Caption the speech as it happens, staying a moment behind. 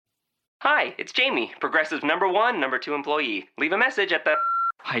Hi, it's Jamie, Progressive's number 1, number 2 employee. Leave a message at the...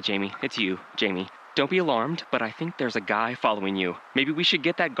 Hi, Jamie. It's you, Jamie. Don't be alarmed, but I think there's a guy following you. Maybe we should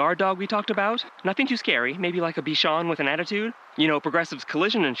get that guard dog we talked about? Nothing too scary. Maybe like a Bichon with an attitude? You know, Progressive's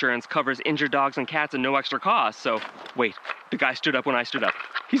collision insurance covers injured dogs and cats at no extra cost, so... Wait, the guy stood up when I stood up.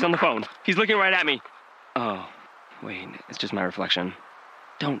 He's on the phone. He's looking right at me. Oh, wait, it's just my reflection.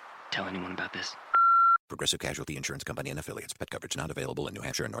 Don't tell anyone about this. Progressive Casualty Insurance Company and Affiliates. Pet coverage not available in New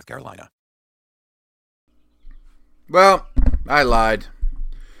Hampshire and North Carolina. Well, I lied.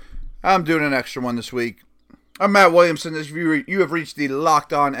 I'm doing an extra one this week. I'm Matt Williamson. You have reached the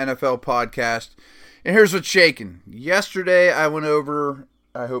Locked On NFL podcast. And here's what's shaking. Yesterday, I went over,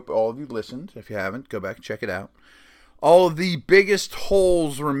 I hope all of you listened. If you haven't, go back and check it out. All of the biggest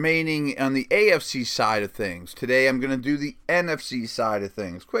holes remaining on the AFC side of things. Today, I'm going to do the NFC side of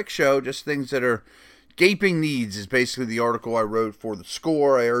things. Quick show, just things that are gaping needs is basically the article I wrote for The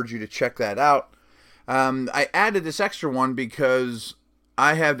Score. I urge you to check that out. I added this extra one because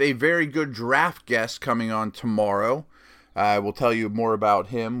I have a very good draft guest coming on tomorrow. I will tell you more about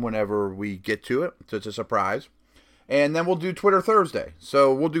him whenever we get to it, so it's a surprise. And then we'll do Twitter Thursday.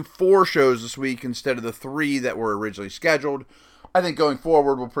 So we'll do 4 shows this week instead of the 3 that were originally scheduled. I think going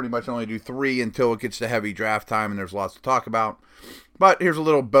forward, we'll pretty much only do 3 until it gets to heavy draft time and there's lots to talk about. But here's a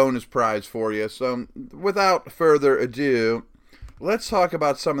little bonus prize for you. So without further ado, let's talk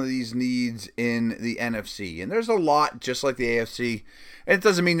about some of these needs in the NFC. And there's a lot, just like the AFC. And it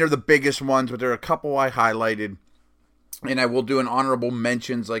doesn't mean they're the biggest ones, but there are a couple I highlighted. And I will do an honorable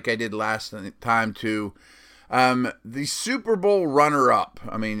mentions like I did last time too. The Super Bowl runner-up.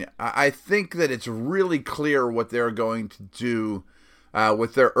 I mean, I think that it's really clear what they're going to do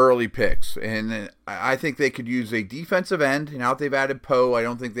with their early picks. And I think they could use a defensive end. Now that they've added Poe, I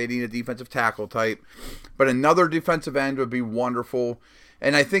don't think they need a defensive tackle type. But another defensive end would be wonderful.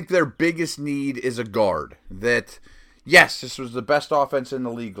 And I think their biggest need is a guard. That, yes, this was the best offense in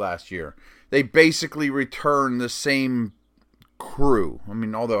the league last year. They basically return the same crew. I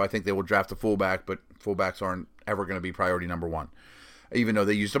mean, although I think they will draft a fullback, but fullbacks aren't ever going to be priority number 1, even though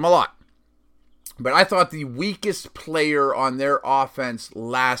they used them a lot. But I thought the weakest player on their offense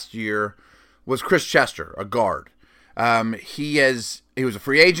last year was Chris Chester, a guard. He was a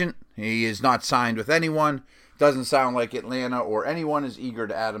free agent. He is not signed with anyone. Doesn't sound like Atlanta or anyone is eager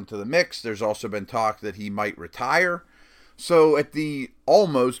to add him to the mix. There's also been talk that he might retire. So at the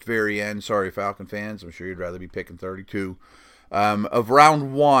almost very end, sorry Falcon fans, I'm sure you'd rather be picking 32, of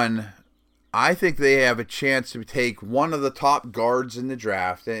round 1, I think they have a chance to take one of the top guards in the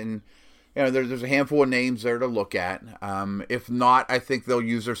draft. And you know, there's a handful of names there to look at. If not, I think they'll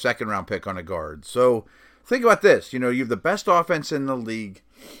use their second-round pick on a guard. So think about this. You know, you have the best offense in the league.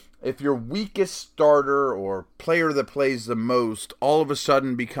 If your weakest starter or player that plays the most all of a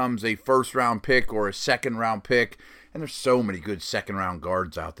sudden becomes a first-round pick or a second-round pick, and there's so many good second-round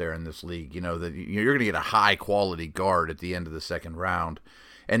guards out there in this league, you know, that you're going to get a high-quality guard at the end of the second round.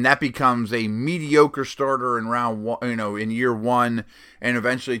 And that becomes a mediocre starter in round 1, you know, in year 1, and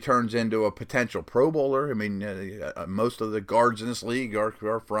eventually turns into a potential Pro Bowler. I mean, most of the guards in this league are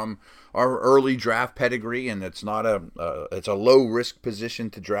from our early draft pedigree, and it's not it's a low risk position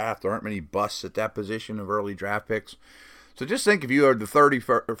to draft. There aren't many busts at that position of early draft picks. So just think, if you are the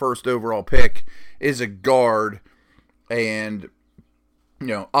 31st overall pick, is a guard, and you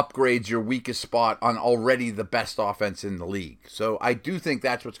know, upgrades your weakest spot on already the best offense in the league. So I do think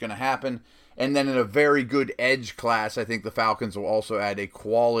that's what's going to happen. And then in a very good edge class, I think the Falcons will also add a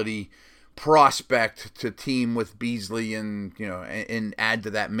quality prospect to team with Beasley, and you know, and add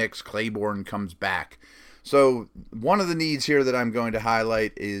to that mix. Claiborne comes back. So one of the needs here that I'm going to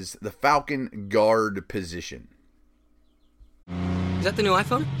highlight is the Falcon guard position. Is that the new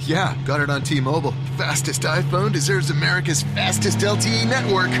iPhone? Yeah, got it on T-Mobile. Fastest iPhone deserves America's fastest LTE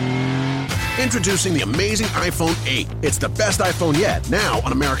network. Introducing the amazing iPhone 8. It's the best iPhone yet, now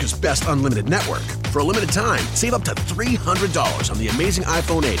on America's best unlimited network. For a limited time, save up to $300 on the amazing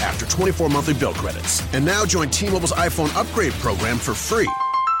iPhone 8 after 24 monthly bill credits. And now join T-Mobile's iPhone upgrade program for free.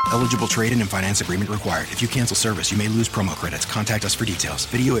 Eligible trade-in and finance agreement required. If you cancel service, you may lose promo credits. Contact us for details.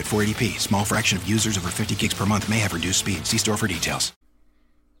 Video at 480p. Small fraction of users over 50 gigs per month may have reduced speed. See store for details.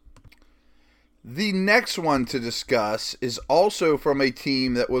 The next one to discuss is also from a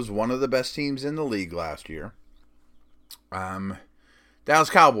team that was one of the best teams in the league last year. Dallas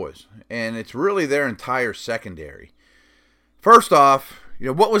Cowboys. And it's really their entire secondary. First off, you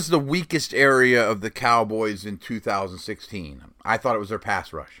know, what was the weakest area of the Cowboys in 2016? I thought it was their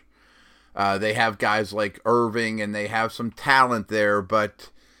pass rush. They have guys like Irving, and they have some talent there, but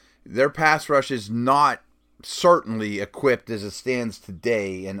their pass rush is not certainly equipped as it stands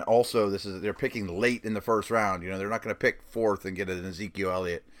today, and also they're picking late in the first round. They're not going to pick fourth and get an Ezekiel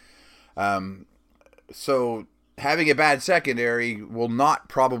Elliott. So having a bad secondary will not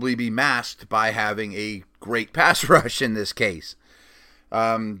probably be masked by having a great pass rush in this case.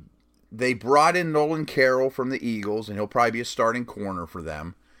 They brought in Nolan Carroll from the Eagles, and he'll probably be a starting corner for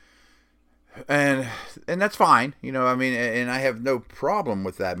them. And that's fine, and I have no problem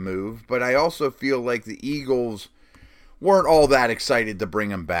with that move, but I also feel like the Eagles weren't all that excited to bring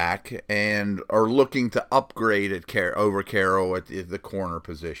him back and are looking to upgrade over Carroll at the corner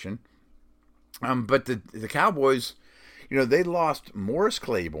position. But the Cowboys, they lost Morris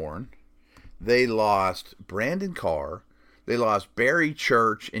Claiborne, they lost Brandon Carr, they lost Barry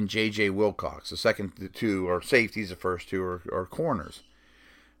Church and J.J. Wilcox. The second two are safeties, the first two are corners.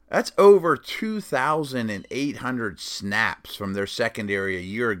 That's over 2,800 snaps from their secondary a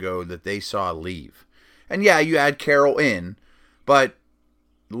year ago that they saw leave. And yeah, you add Carroll in, but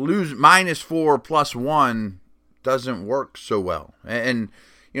lose -4 +1 doesn't work so well. And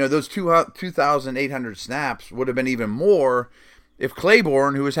those 2,800 snaps would have been even more if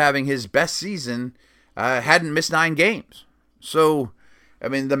Claiborne, who was having his best season, hadn't missed 9 games. So,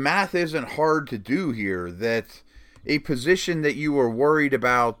 the math isn't hard to do here, that a position that you were worried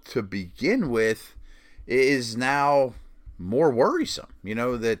about to begin with is now more worrisome.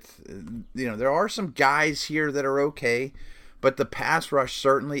 There are some guys here that are okay, but the pass rush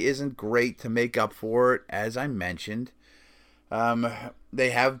certainly isn't great to make up for it, as I mentioned. They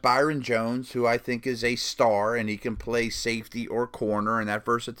have Byron Jones, who I think is a star, and he can play safety or corner, and that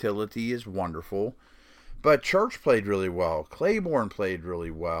versatility is wonderful. But Church played really well. Claiborne played really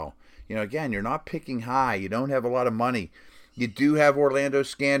well. Again, you're not picking high. You don't have a lot of money. You do have Orlando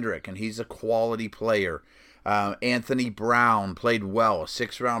Scandrick, and he's a quality player. Anthony Brown played well, a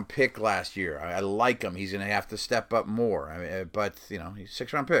 6th-round pick last year. I like him. He's going to have to step up more. But he's a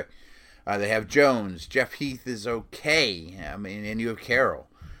 6th-round pick. They have Jones. Jeff Heath is okay. And you have Carroll.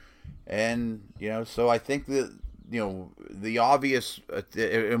 And, so I think that, the obvious,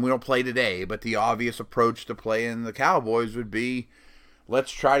 and we don't play today, but the obvious approach to playing the Cowboys would be,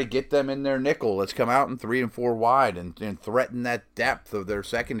 let's try to get them in their nickel. Let's come out in 3 and 4 wide and threaten that depth of their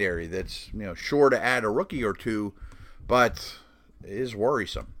secondary that's, sure to add a rookie or two, but is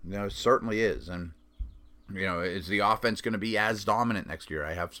worrisome. It certainly is. And, is the offense going to be as dominant next year?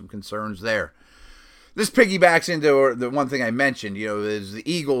 I have some concerns there. This piggybacks into the one thing I mentioned, is the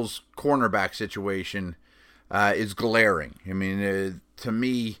Eagles' cornerback situation is glaring. To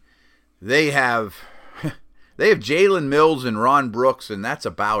me, they have Jalen Mills and Ron Brooks, and that's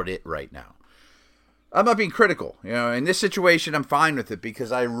about it right now. I'm not being critical. In this situation, I'm fine with it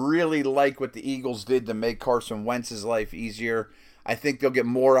because I really like what the Eagles did to make Carson Wentz's life easier. I think they'll get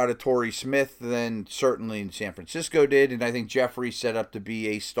more out of Torrey Smith than certainly San Francisco did, and I think Jeffrey's set up to be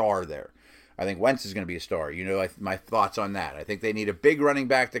a star there. I think Wentz is going to be a star. My thoughts on that. I think they need a big running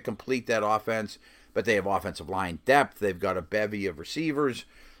back to complete that offense, but they have offensive line depth. They've got a bevy of receivers.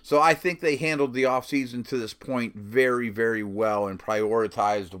 So I think they handled the offseason to this point very, very well and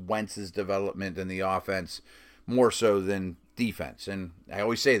prioritized Wentz's development in the offense more so than defense. And I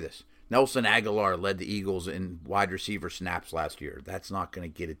always say this, Nelson Aguilar led the Eagles in wide receiver snaps last year. That's not going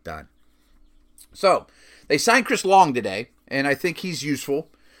to get it done. So they signed Chris Long today, and I think he's useful,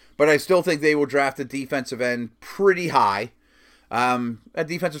 but I still think they will draft a defensive end pretty high. A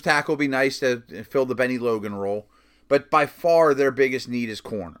defensive tackle will be nice to fill the Benny Logan role. But by far, their biggest need is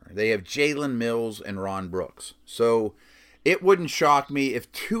corner. They have Jalen Mills and Ron Brooks. So it wouldn't shock me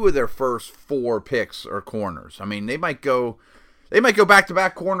if 2 of their first 4 picks are corners. They might go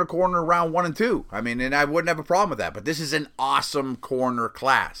back-to-back corner round 1 and 2. And I wouldn't have a problem with that. But this is an awesome corner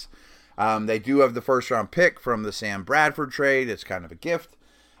class. They do have the first-round pick from the Sam Bradford trade. It's kind of a gift.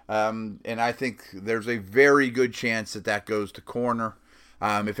 And I think there's a very good chance that goes to corner.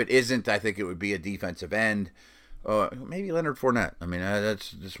 If it isn't, I think it would be a defensive end. Maybe Leonard Fournette.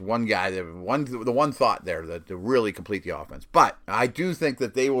 That's just one guy. The one thought there that to really complete the offense. But I do think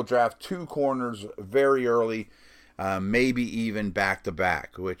that they will draft 2 corners very early, maybe even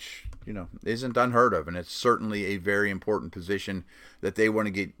back-to-back, which isn't unheard of, and it's certainly a very important position that they want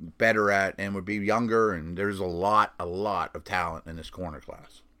to get better at and would be younger. And there's a lot of talent in this corner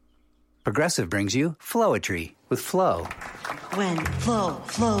class. Progressive brings you Flowetry with Flo. When Flo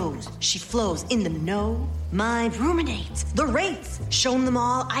flows, she flows in the know. Mind ruminates the rates. Shown them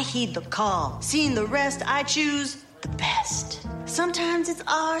all, I heed the call. Seeing the rest, I choose the best. Sometimes it's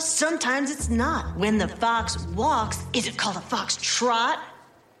ours, sometimes it's not. When the fox walks, is it called a fox trot?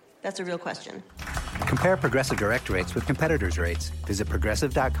 That's a real question. Compare Progressive Direct rates with competitors' rates. Visit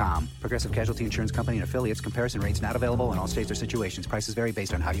Progressive.com. Progressive Casualty Insurance Company and Affiliates. Comparison rates not available in all states or situations. Prices vary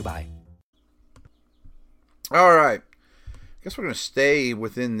based on how you buy. All right. I guess we're going to stay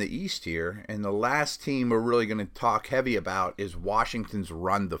within the East here. And the last team we're really going to talk heavy about is Washington's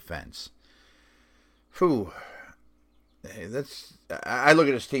run defense. Whew. I look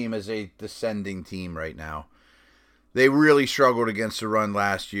at this team as a descending team right now. They really struggled against the run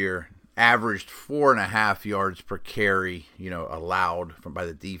last year. Averaged 4.5 yards per carry, allowed by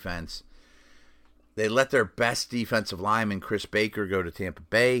the defense. They let their best defensive lineman, Chris Baker, go to Tampa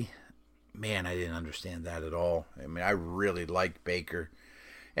Bay. Man, I didn't understand that at all. I mean, I really liked Baker.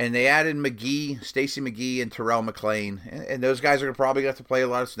 And they added Stacy McGee, and Terrell McClain. And those guys are probably going to have to play a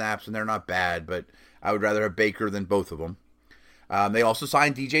lot of snaps, and they're not bad, but I would rather have Baker than both of them. They also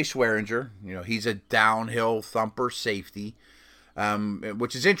signed DJ Swearinger. He's a downhill thumper safety.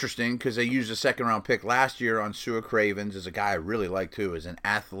 Which is interesting because they used a second-round pick last year on Sua Cravens, as a guy I really like too, as an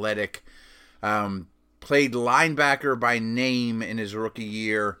athletic, played linebacker by name in his rookie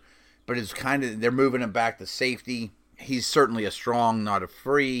year, but it's they're moving him back to safety. He's certainly a strong, not a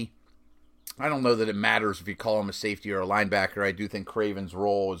free. I don't know that it matters if you call him a safety or a linebacker. I do think Craven's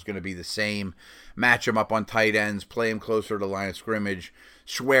role is going to be the same. Match him up on tight ends, play him closer to the line of scrimmage.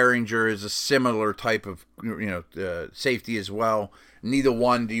 Swearinger is a similar type of safety as well. Neither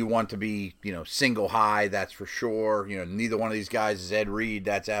one do you want to be single high, that's for sure. Neither one of these guys is Ed Reed,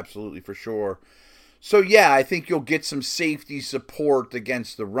 that's absolutely for sure. So yeah, I think you'll get some safety support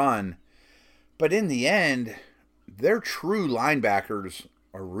against the run. But in the end, their true linebackers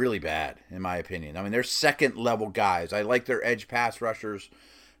are really bad, in my opinion. I mean, they're second-level guys. I like their edge pass rushers,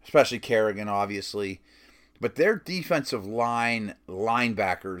 especially Kerrigan, obviously. But their defensive line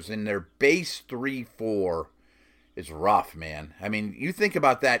linebackers in their base 3-4 is rough, man. I mean, you think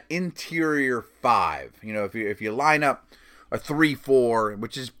about that interior 5. If you line up a 3-4,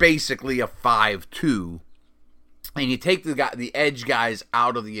 which is basically a 5-2, and you take the edge guys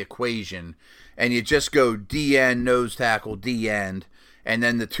out of the equation, and you just go D-end, nose tackle, D-end, and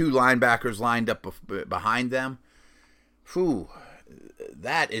then the two linebackers lined up behind them,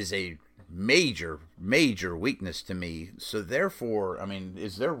 that is a major, major weakness to me. So therefore, I mean,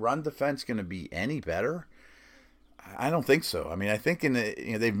 is their run defense going to be any better? I don't think so. I mean, I think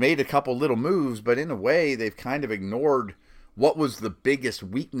they've made a couple little moves, but in a way, they've kind of ignored what was the biggest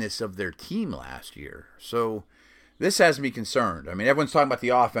weakness of their team last year. So this has me concerned. I mean, everyone's talking about the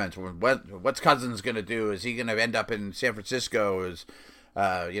offense. What's Cousins going to do? Is he going to end up in San Francisco?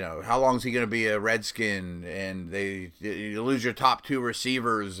 How long is he going to be a Redskin? And you lose your top 2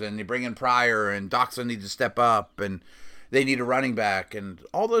 receivers, and you bring in Pryor, and Doxson needs to step up, and they need a running back, and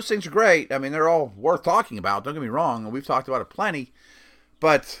all those things are great. I mean, they're all worth talking about. Don't get me wrong, and we've talked about it plenty.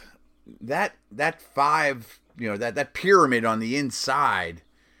 But that 5, that pyramid on the inside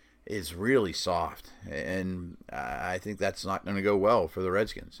is really soft, and I think that's not going to go well for the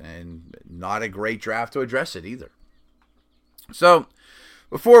Redskins, and not a great draft to address it either. So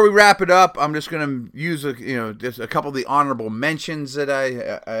before we wrap it up, I'm just going to use just a couple of the honorable mentions that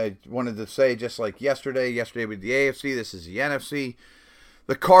I wanted to say, just like yesterday. Yesterday with the AFC, this is the NFC.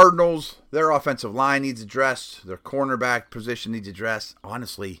 The Cardinals, their offensive line needs addressed. Their cornerback position needs addressed.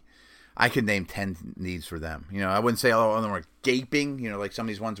 Honestly, I could name 10 needs for them. I wouldn't say all of them are gaping, like some of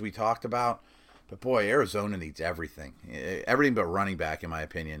these ones we talked about. But boy, Arizona needs everything. Everything but running back, in my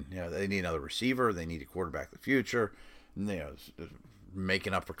opinion. They need another receiver. They need a quarterback of the future.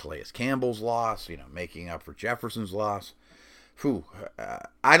 Making up for Calais Campbell's loss, making up for Jefferson's loss.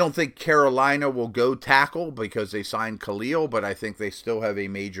 I don't think Carolina will go tackle because they signed Khalil, but I think they still have a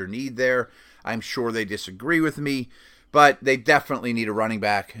major need there. I'm sure they disagree with me, but they definitely need a running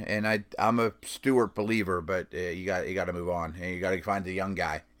back, and I'm a Stewart believer, but you got to move on, and you got to find a young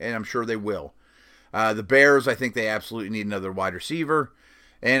guy, and I'm sure they will. The Bears, I think they absolutely need another wide receiver,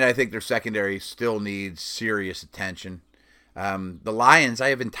 and I think their secondary still needs serious attention. The Lions, I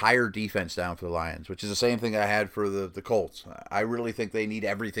have entire defense down for the Lions, which is the same thing I had for the Colts. I really think they need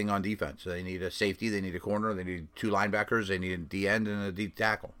everything on defense. They need a safety, they need a corner, they need 2 linebackers, they need a D-end and a deep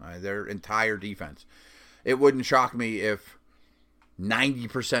tackle. Their entire defense. It wouldn't shock me if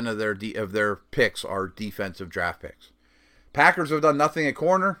 90% of their picks are defensive draft picks. Packers have done nothing at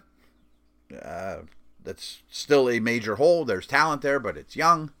corner. That's still a major hole. There's talent there, but it's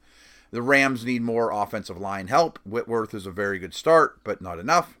young. The Rams need more offensive line help. Whitworth is a very good start, but not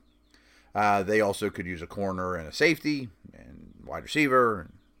enough. They also could use a corner and a safety and wide receiver.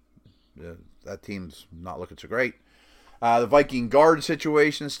 That team's not looking so great. The Viking guard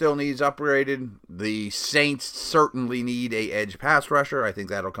situation still needs upgraded. The Saints certainly need a edge pass rusher. I think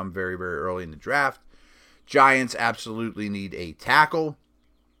that'll come very, very early in the draft. Giants absolutely need a tackle,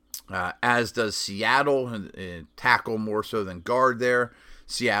 as does Seattle, tackle more so than guard there.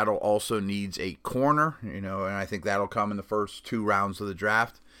 Seattle also needs a corner, and I think that'll come in the first 2 rounds of the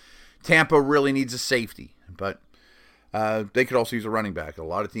draft. Tampa really needs a safety, but they could also use a running back. A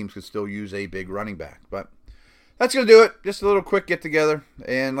lot of teams could still use a big running back, but that's going to do it. Just a little quick get-together.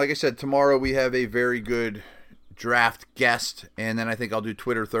 And like I said, tomorrow we have a very good draft guest, and then I think I'll do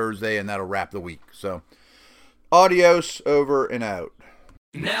Twitter Thursday, and that'll wrap the week. So, adios, over and out.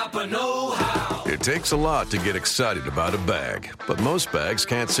 Napa know-how. It takes a lot to get excited about a bag, but most bags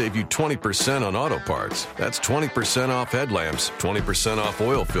can't save you 20% on auto parts. That's 20% off headlamps, 20% off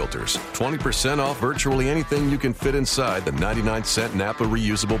oil filters, 20% off virtually anything you can fit inside the 99-cent Napa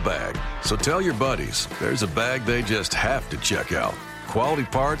reusable bag. So tell your buddies, there's a bag they just have to check out. Quality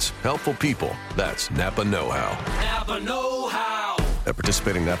parts, helpful people. That's Napa know-how. Napa know-how. At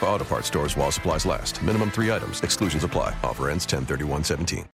participating Napa Auto Parts stores while supplies last. Minimum 3 items. Exclusions apply. Offer ends 10/31/17.